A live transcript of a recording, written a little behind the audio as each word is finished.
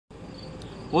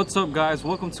What's up, guys?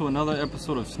 Welcome to another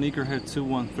episode of Sneakerhead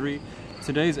 213.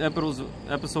 Today's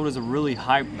episode is a really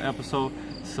hype episode,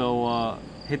 so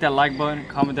hit that like button,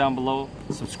 comment down below,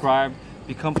 subscribe,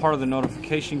 become part of the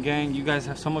notification gang.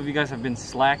 Some of you guys have been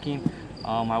slacking,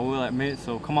 I will admit,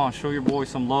 so come on, show your boy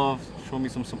some love, show me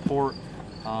some support,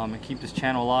 and keep this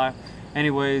channel alive.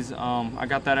 Anyways, I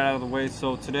got that out of the way.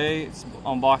 So today's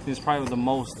unboxing is probably the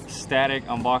most static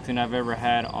unboxing I've ever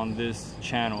had on this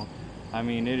channel. I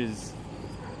mean, it is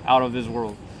out of this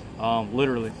world,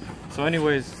 literally. So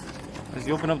anyways, as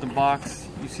you open up the box,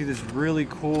 you see this really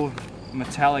cool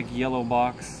metallic yellow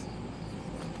box.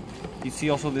 You see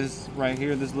also this right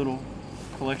here, this little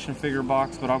collection figure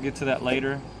box, but I'll get to that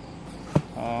later.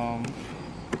 But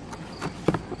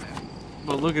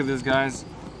look at this, guys.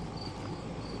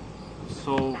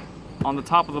 So on the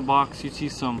top of the box, you see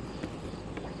some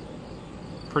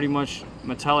pretty much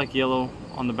metallic yellow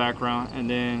on the background, and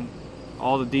then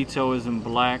all the detail is in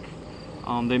black.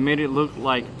 They made it look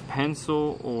like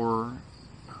pencil or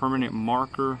permanent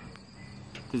marker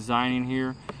designing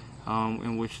here,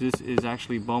 in which this is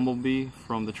actually Bumblebee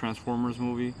from the Transformers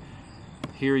movie.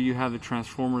 Here you have the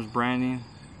Transformers branding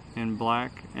in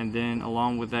black, and then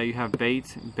along with that you have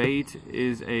Bait. Bait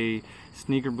is a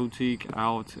sneaker boutique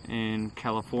out in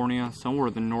California, somewhere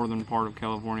in the northern part of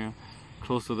California,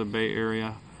 close to the Bay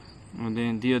Area. And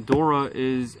then DIADORA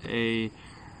is a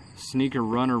sneaker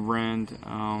runner brand,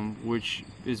 which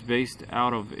is based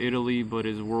out of Italy but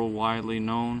is worldwide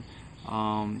known,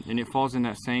 and it falls in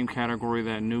that same category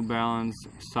that New Balance,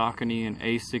 Saucony, and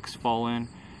Asics fall in.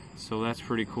 So that's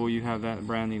pretty cool. You have that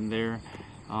branding there.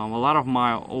 A lot of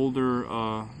my older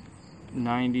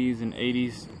 90s and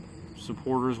 80s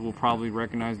supporters will probably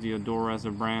recognize DIADORA as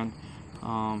a brand.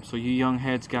 So you young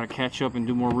heads gotta catch up and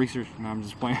do more research. No, I'm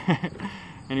just playing.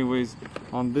 Anyways,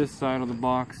 on this side of the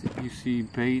box, you see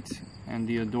Bait and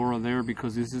DIADORA there,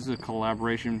 because this is a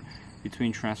collaboration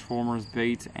between Transformers,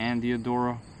 Bait, and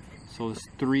DIADORA. So there's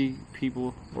three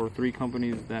people or three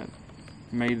companies that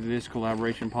made this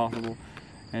collaboration possible.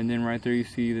 And then right there you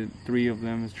see the three of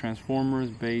them is Transformers,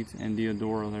 Bait, and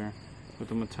DIADORA there with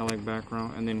the metallic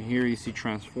background. And then here you see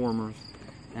Transformers.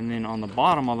 And then on the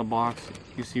bottom of the box,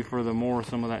 you see furthermore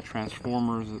some of that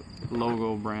Transformers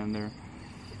logo brand there.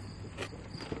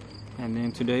 And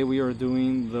then today we are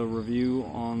doing the review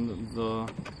on the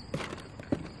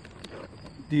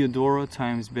DIADORA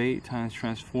times Bait times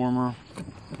Transformer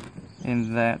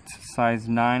in that size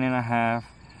 9.5,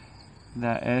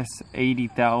 that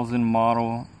S8000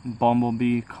 model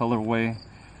Bumblebee colorway.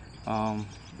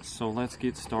 So let's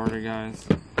get started, guys.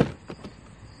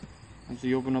 As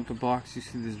you open up the box, you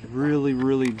see this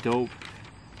really dope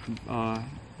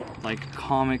like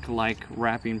comic-like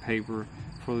wrapping paper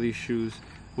for these shoes,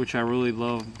 which I really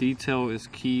love. Detail is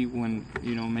key when,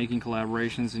 you know, making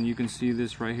collaborations, and you can see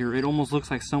this right here. It almost looks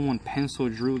like someone pencil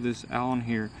drew this on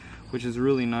here, which is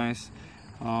really nice.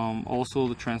 Also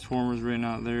the Transformers written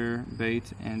out there,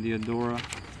 Bait and DIADORA,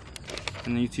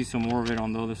 and then you see some more of it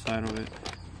on the other side of it.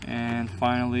 And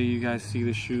finally, you guys see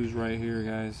the shoes right here,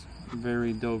 guys.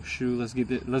 Very dope shoe. Let's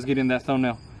get in that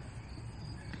thumbnail.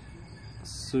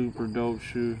 Super dope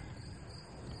shoe.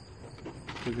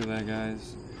 Look at that,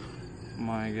 guys.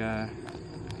 My God.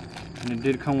 And it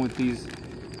did come with these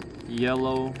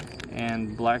yellow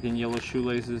and black and yellow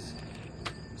shoelaces,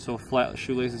 so flat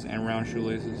shoelaces and round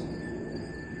shoelaces.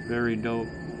 Very dope,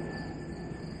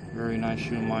 very nice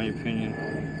shoe in my opinion.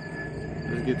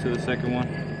 Let's get to the second one,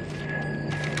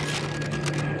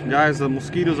 guys. The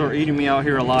mosquitoes are eating me out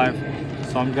here alive,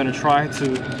 so I'm gonna try to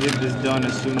get this done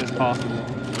as soon as possible.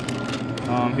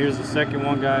 Here's the second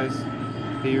one, guys.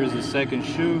 Here's the second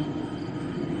shoe.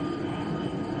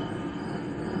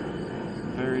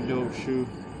 Very dope shoe.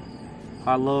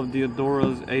 I love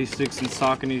DIADORA's, Asics, and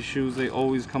Saucony shoes. They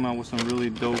always come out with some really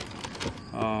dope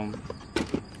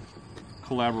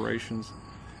collaborations.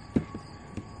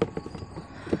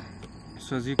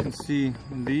 So as you can see,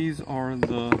 these are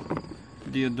the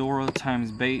DIADORA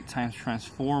times Bait times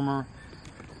Transformer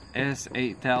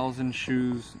S8000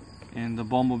 shoes in the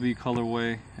Bumblebee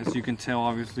colorway. As you can tell,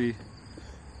 obviously,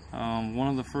 one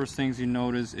of the first things you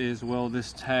notice is, well,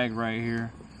 this tag right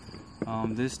here.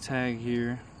 This tag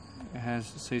here, it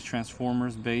says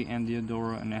Transformers, Bait, and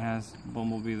DIADORA, and it has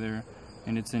Bumblebee there,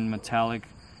 and it's in metallic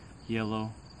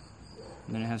yellow.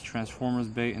 And then it has Transformers,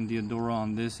 Bait, and DIADORA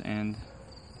on this end.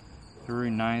 Very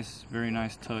nice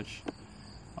touch.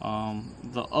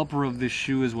 The upper of this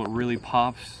shoe is what really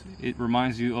pops. It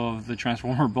reminds you of the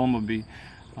Transformer Bumblebee.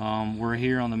 Where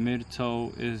here on the mid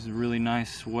toe is really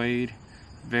nice suede,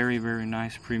 very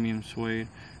nice premium suede,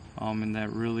 and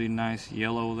that really nice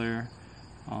yellow there.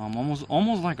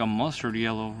 almost like a mustard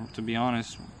yellow, to be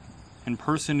honest. In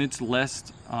person it's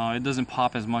less, it doesn't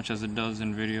pop as much as it does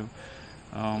in video.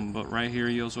 But right here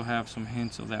you also have some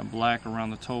hints of that black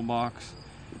around the toe box.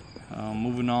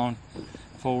 Moving on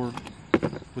forward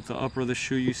with the upper of the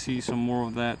shoe, you see some more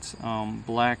of that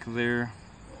black there,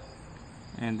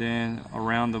 and then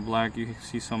around the black you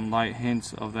see some light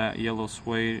hints of that yellow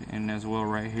suede, and as well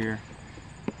right here.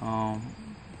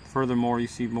 Furthermore, you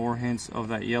see more hints of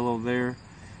that yellow there.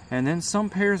 And then some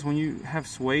pairs, when you have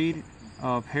suede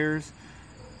pairs,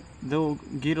 they'll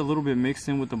get a little bit mixed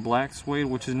in with the black suede,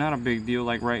 which is not a big deal.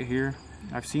 Like right here,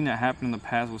 I've seen that happen in the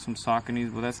past with some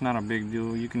Sauconys, but that's not a big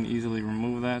deal. You can easily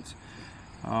remove that.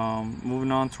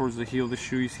 Moving on towards the heel of the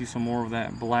shoe, you see some more of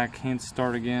that black hint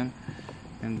start again.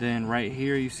 And then right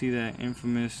here you see that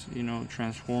infamous, you know,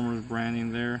 Transformers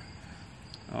branding there.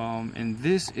 And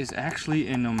this is actually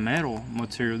in a metal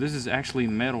material. This is actually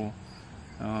metal,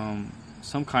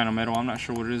 some kind of metal. I'm not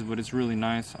sure what it is, but it's really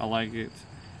nice. I like it.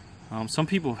 Some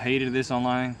people hated this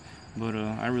online, but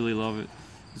I really love it.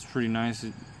 It's pretty nice.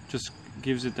 It just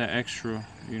gives it that extra,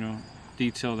 you know,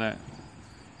 detail that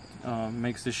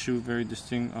makes this shoe very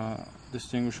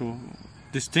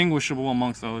distinguishable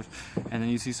amongst others. And then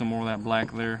you see some more of that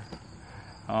black there.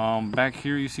 Back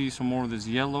here you see some more of this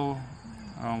yellow,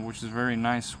 which is very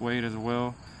nice suede as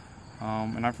well.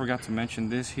 And I forgot to mention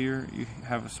this here. You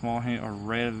have a small hint of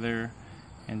red there,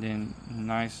 and then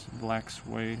nice black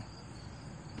suede.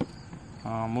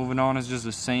 Moving on is just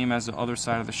the same as the other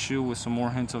side of the shoe, with some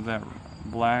more hints of that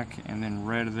black and then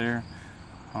red there.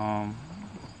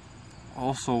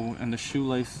 Also in the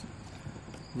shoelace,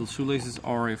 the shoelaces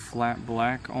are a flat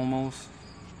black almost,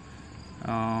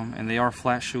 and they are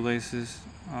flat shoelaces.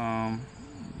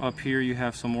 Up here you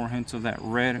have some more hints of that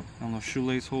red on the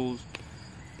shoelace holes,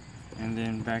 and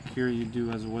then back here you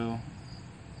do as well.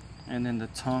 And then the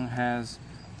tongue has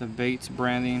the Bates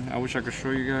branding. I wish I could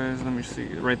show you guys. Let me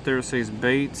see. Right there it says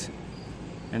Bates,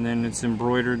 and then it's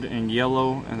embroidered in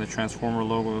yellow, and the Transformer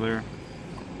logo there.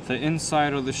 The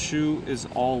inside of the shoe is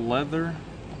all leather.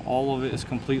 All of it is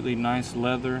completely nice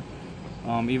leather,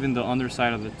 even the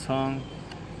underside of the tongue.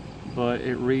 But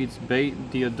it reads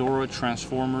Bait DIADORA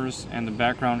Transformers, and the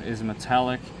background is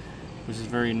metallic, which is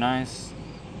very nice.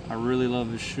 I really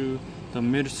love this shoe. The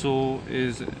midsole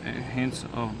is hints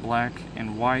of black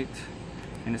and white,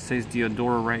 and it says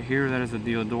DIADORA right here. That is the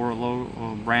DIADORA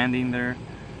logo branding there.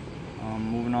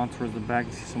 Moving on towards the back,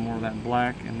 you see some more of that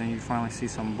black, and then you finally see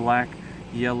some black,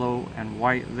 yellow, and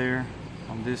white there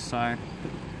on this side.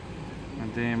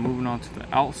 And then moving on to the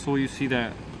outsole, you see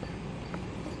that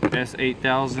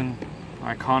S8000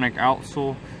 iconic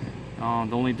outsole.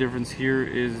 The only difference here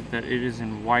is that it is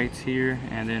in white here,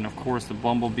 and then of course the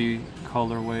Bumblebee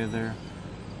colorway there,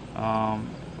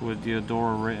 with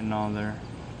DIADORA written on there.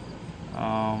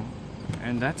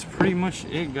 And that's pretty much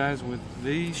it, guys, with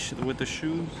these, with the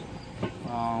shoes.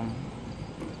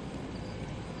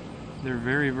 They're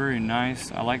very, very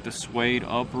nice. I like the suede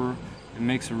upper. It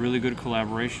makes a really good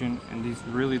collaboration, and these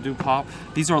really do pop.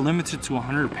 These are limited to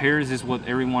 100 pairs is what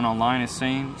everyone online is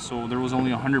saying. So there was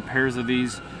only 100 pairs of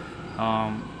these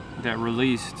that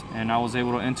released, and I was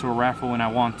able to enter a raffle, and I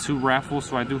won 2 raffles.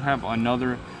 So I do have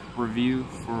another review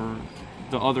for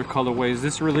the other colorways.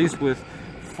 This released with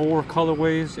 4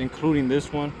 colorways, including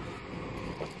this one.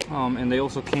 And they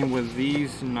also came with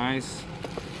these nice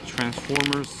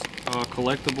Transformers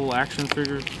collectible action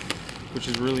figures, which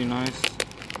is really nice.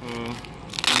 Give me 1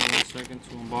 second to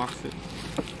unbox it.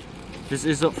 This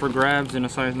is up for grabs in a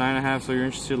size 9.5, so you're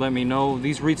interested, let me know.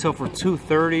 These retail for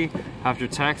 $230. After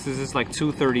taxes, it's like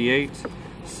 $238.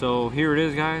 So here it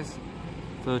is, guys.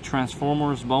 The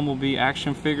Transformers Bumblebee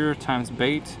action figure times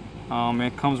Bait.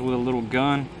 It comes with a little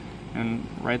gun, and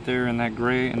right there in that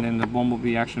gray, and then the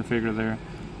Bumblebee action figure there.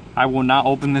 I will not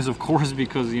open this, of course,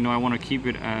 because, you know, I want to keep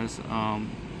it as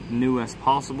new as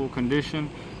possible condition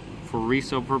for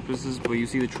resale purposes. But you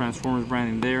see the Transformers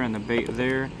branding there, and the Bait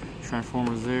there,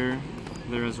 Transformers there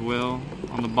as well.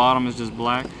 On the bottom is just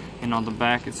black, and on the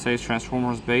back it says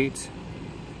Transformers Bait,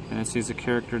 and it says a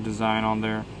character design on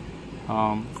there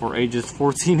for ages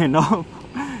 14 and up,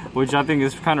 which I think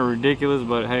is kind of ridiculous,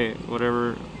 but hey,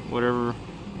 whatever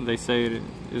they say, it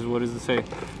is what is to say.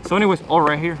 So anyways, all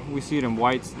right, here we see it in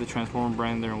white, the Transformer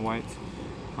brand there in white,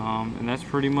 and that's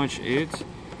pretty much it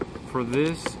for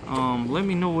this. Let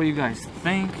me know what you guys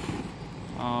think.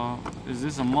 Is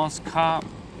this a must cop?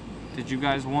 Did you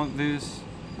guys want this?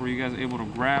 Were you guys able to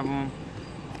grab them?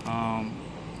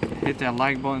 Hit that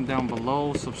like button down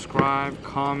below, subscribe,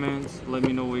 comment, let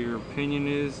me know what your opinion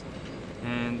is,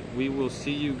 and we will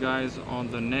see you guys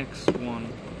on the next one.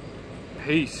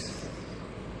 Peace.